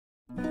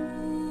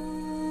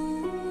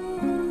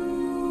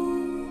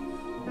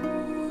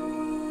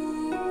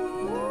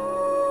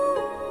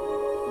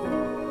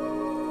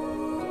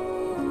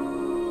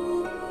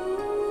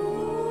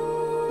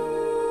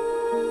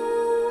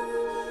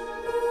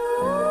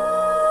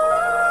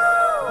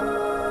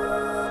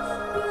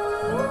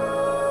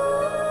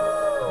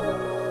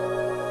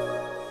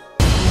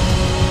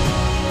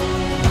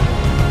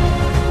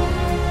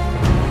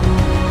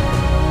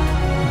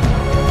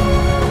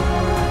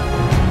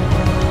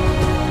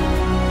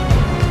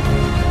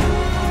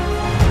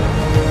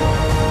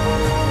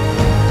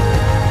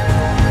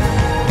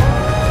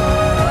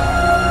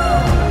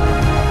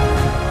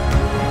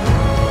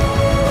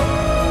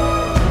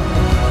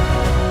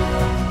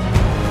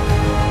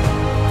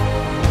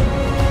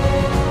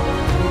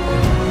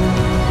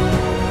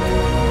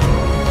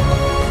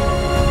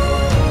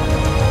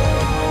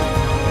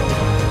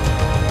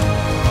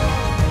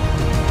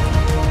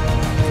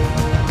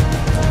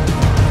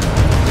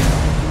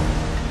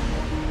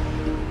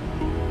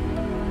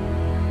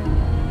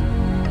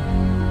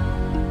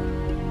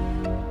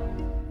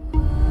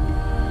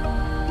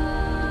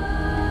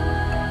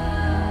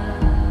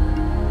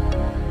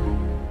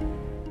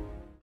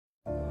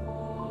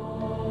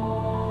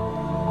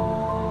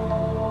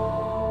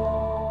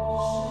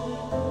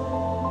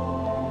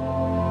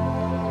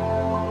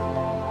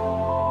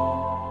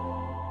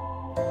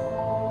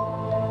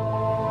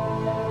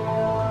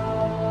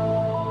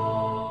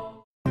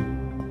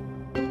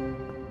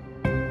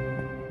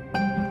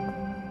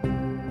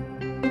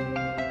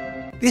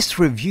This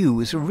review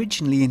was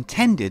originally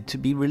intended to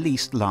be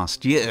released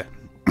last year.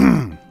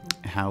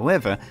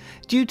 However,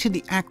 due to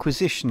the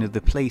acquisition of the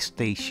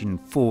PlayStation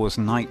 4's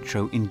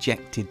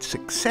Nitro-injected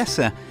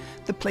successor,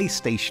 the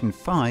PlayStation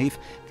 5,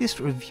 this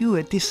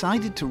reviewer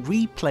decided to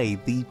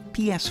replay the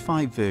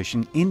PS5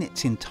 version in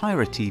its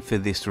entirety for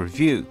this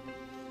review.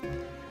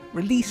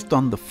 Released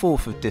on the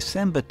 4th of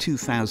December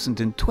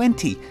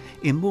 2020,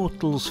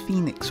 Immortals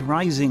Fenyx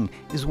Rising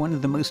is one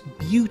of the most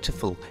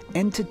beautiful,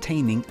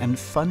 entertaining and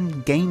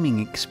fun gaming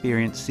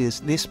experiences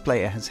this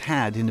player has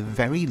had in a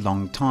very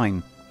long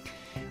time.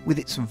 With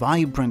its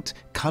vibrant,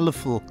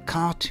 colourful,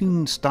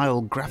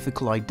 cartoon-style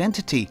graphical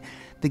identity,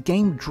 the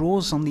game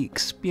draws on the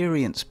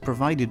experience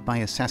provided by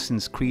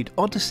Assassin's Creed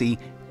Odyssey,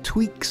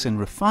 tweaks and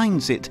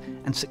refines it,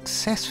 and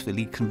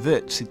successfully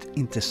converts it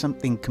into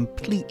something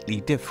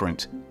completely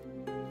different.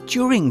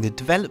 During the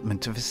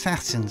development of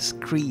Assassin's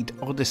Creed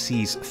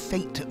Odyssey's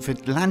Fate of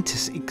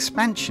Atlantis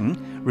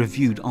expansion,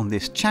 reviewed on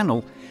this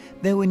channel,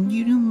 there were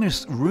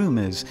numerous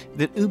rumours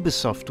that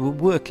Ubisoft were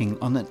working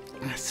on an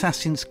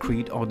Assassin's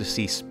Creed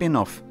Odyssey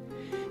spin-off.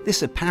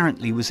 This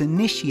apparently was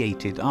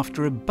initiated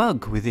after a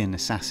bug within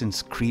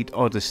Assassin's Creed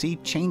Odyssey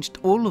changed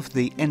all of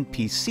the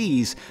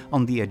NPCs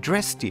on the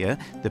Adrestia,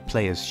 the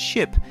player's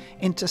ship,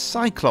 into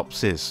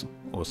Cyclopses,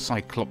 or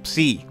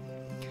Cyclopsy.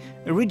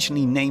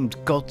 Originally named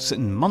Gods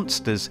and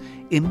Monsters,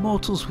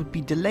 Immortals would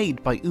be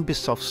delayed by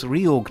Ubisoft's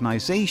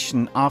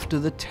reorganisation after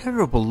the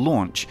terrible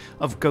launch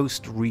of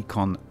Ghost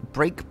Recon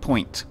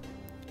Breakpoint.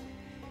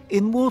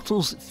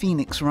 Immortals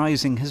Fenyx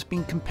Rising has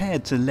been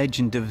compared to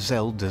Legend of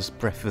Zelda's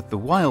Breath of the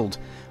Wild,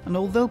 and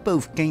although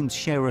both games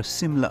share a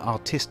similar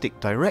artistic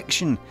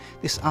direction,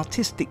 this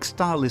artistic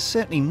style is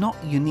certainly not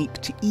unique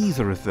to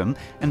either of them,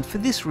 and for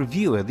this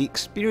reviewer the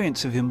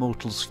experience of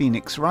Immortals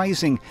Fenyx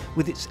Rising,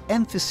 with its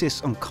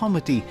emphasis on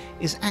comedy,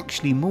 is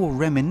actually more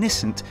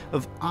reminiscent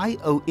of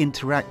IO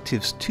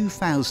Interactive's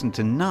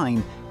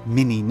 2009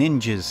 Mini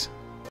Ninjas.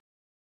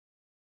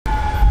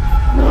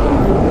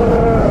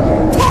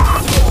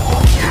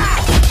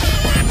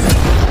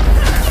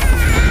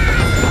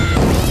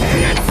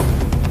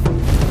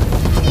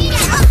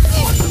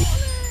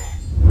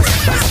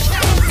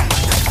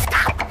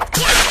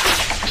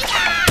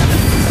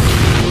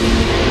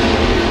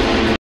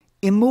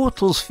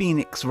 Immortals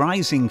Fenyx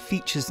Rising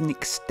features an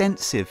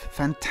extensive,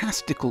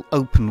 fantastical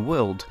open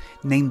world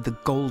named the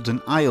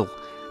Golden Isle,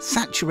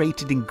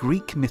 saturated in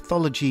Greek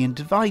mythology and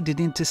divided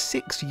into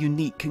 6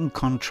 unique and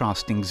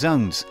contrasting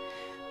zones.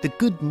 The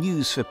good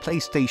news for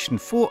PlayStation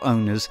 4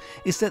 owners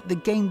is that the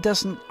game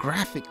doesn't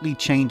graphically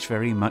change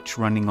very much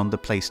running on the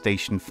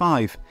PlayStation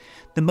 5,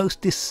 the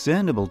most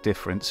discernible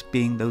difference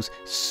being those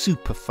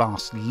super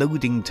fast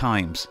loading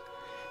times.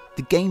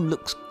 The game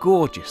looks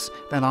gorgeous,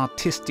 that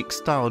artistic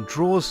style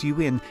draws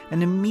you in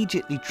and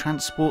immediately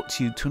transports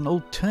you to an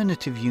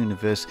alternative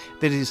universe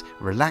that is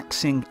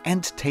relaxing,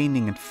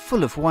 entertaining and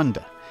full of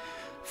wonder.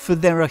 For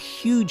there are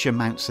huge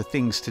amounts of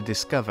things to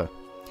discover.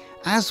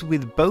 As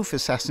with both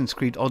Assassin's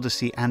Creed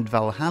Odyssey and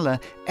Valhalla,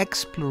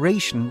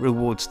 exploration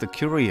rewards the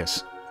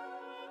curious.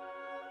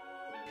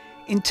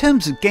 In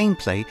terms of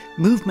gameplay,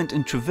 movement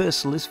and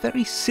traversal is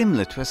very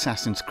similar to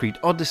Assassin's Creed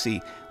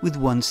Odyssey, with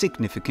one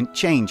significant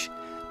change.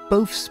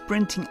 Both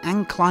sprinting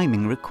and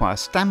climbing require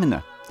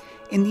stamina.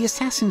 In the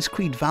Assassin's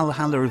Creed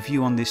Valhalla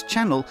review on this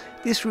channel,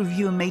 this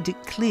reviewer made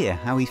it clear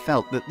how he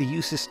felt that the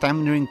use of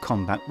stamina in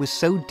combat was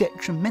so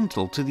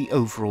detrimental to the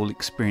overall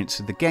experience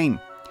of the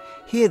game.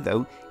 Here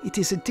though, it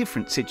is a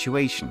different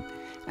situation.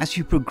 As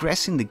you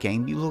progress in the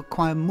game, you will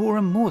acquire more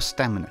and more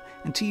stamina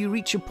until you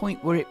reach a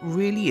point where it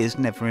really is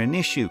never an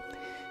issue.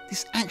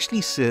 This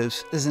actually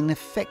serves as an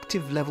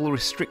effective level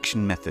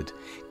restriction method.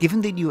 Given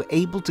that you are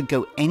able to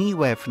go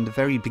anywhere from the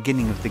very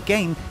beginning of the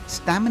game,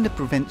 stamina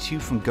prevents you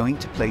from going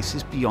to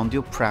places beyond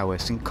your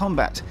prowess in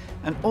combat,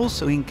 and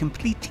also in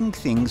completing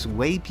things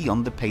way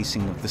beyond the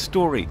pacing of the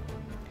story.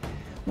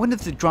 One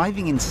of the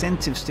driving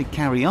incentives to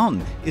carry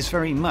on is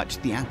very much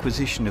the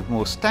acquisition of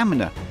more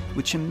stamina,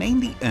 which are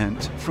mainly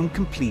earned from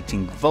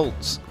completing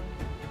vaults.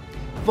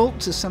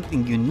 Vaults are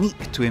something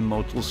unique to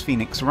Immortals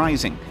Fenyx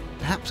Rising.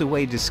 Perhaps a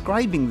way of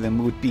describing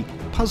them would be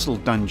puzzle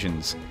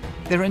dungeons.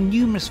 There are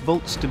numerous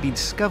vaults to be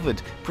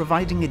discovered,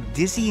 providing a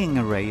dizzying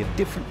array of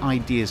different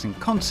ideas and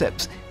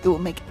concepts that will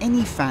make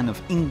any fan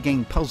of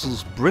in-game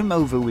puzzles brim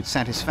over with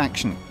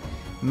satisfaction.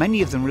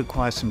 Many of them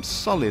require some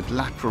solid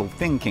lateral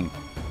thinking.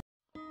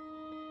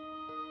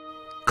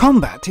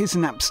 Combat is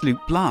an absolute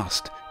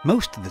blast.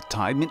 Most of the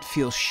time it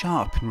feels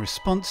sharp and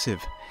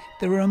responsive.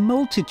 There are a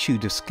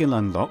multitude of skill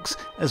unlocks,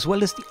 as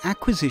well as the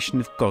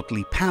acquisition of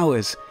godly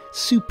powers,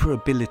 super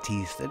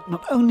abilities that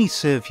not only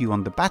serve you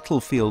on the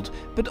battlefield,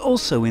 but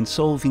also in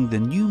solving the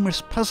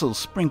numerous puzzles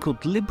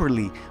sprinkled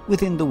liberally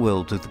within the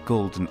world of the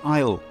Golden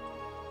Isle.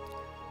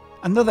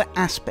 Another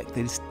aspect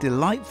that is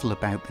delightful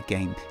about the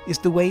game is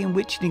the way in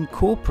which it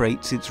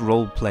incorporates its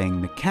role-playing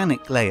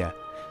mechanic layer.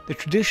 The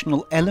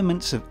traditional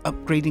elements of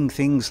upgrading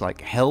things like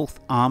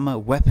health, armor,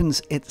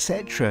 weapons,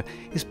 etc.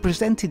 is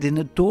presented in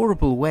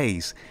adorable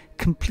ways,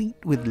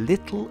 complete with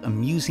little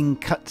amusing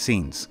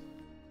cutscenes.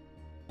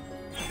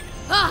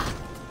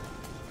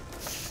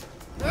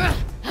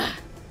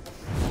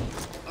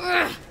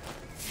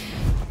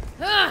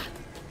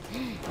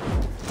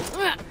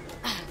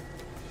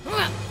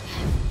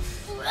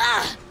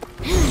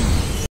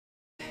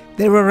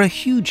 There are a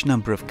huge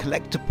number of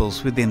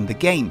collectibles within the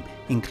game,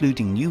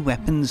 including new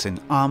weapons and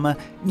armour,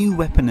 new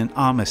weapon and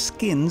armour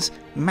skins,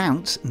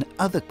 mounts and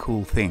other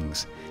cool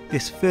things.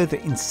 This further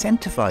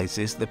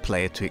incentivizes the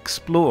player to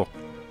explore.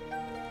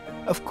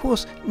 Of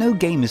course, no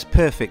game is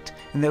perfect,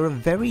 and there are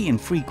very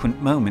infrequent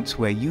moments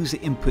where user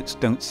inputs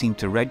don't seem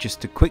to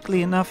register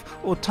quickly enough,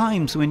 or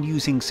times when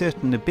using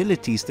certain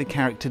abilities the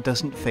character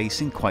doesn't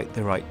face in quite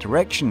the right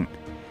direction.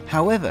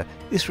 However,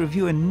 this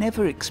reviewer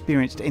never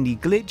experienced any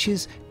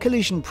glitches,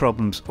 collision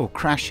problems or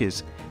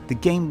crashes. The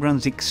game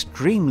runs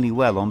extremely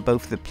well on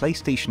both the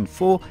PlayStation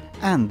 4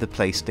 and the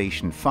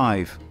PlayStation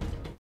 5.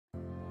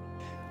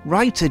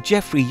 Writer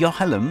Jeffrey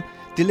Yohellam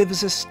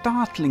delivers a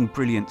startling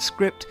brilliant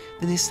script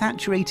that is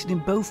saturated in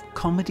both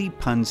comedy,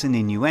 puns and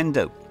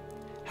innuendo.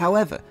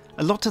 However,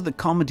 a lot of the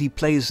comedy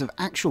plays of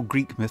actual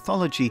Greek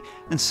mythology,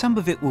 and some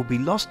of it will be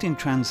lost in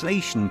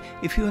translation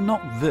if you are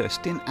not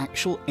versed in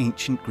actual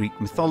ancient Greek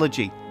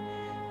mythology.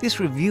 This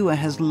reviewer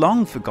has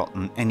long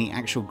forgotten any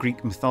actual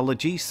Greek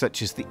mythology,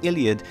 such as the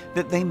Iliad,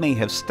 that they may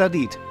have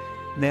studied.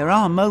 There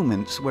are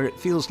moments where it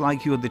feels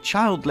like you're the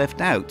child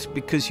left out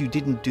because you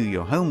didn't do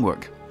your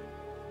homework.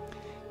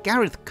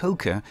 Gareth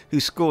Coker, who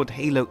scored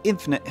Halo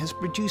Infinite, has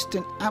produced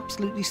an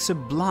absolutely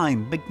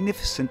sublime,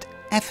 magnificent,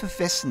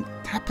 effervescent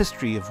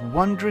tapestry of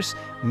wondrous,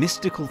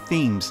 mystical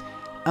themes,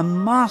 a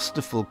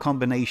masterful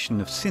combination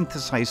of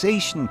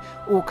synthesization,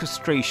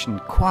 orchestration,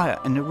 choir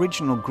and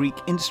original Greek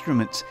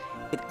instruments.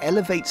 It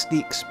elevates the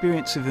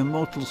experience of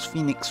Immortals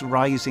Fenyx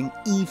Rising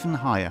even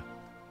higher.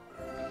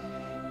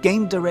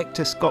 Game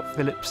director Scott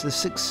Phillips has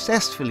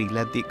successfully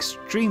led the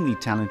extremely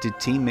talented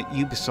team at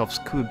Ubisoft's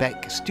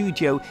Quebec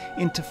studio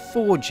into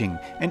forging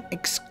an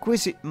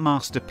exquisite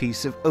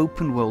masterpiece of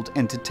open-world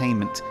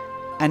entertainment,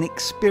 an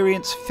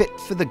experience fit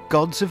for the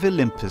gods of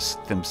Olympus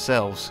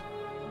themselves.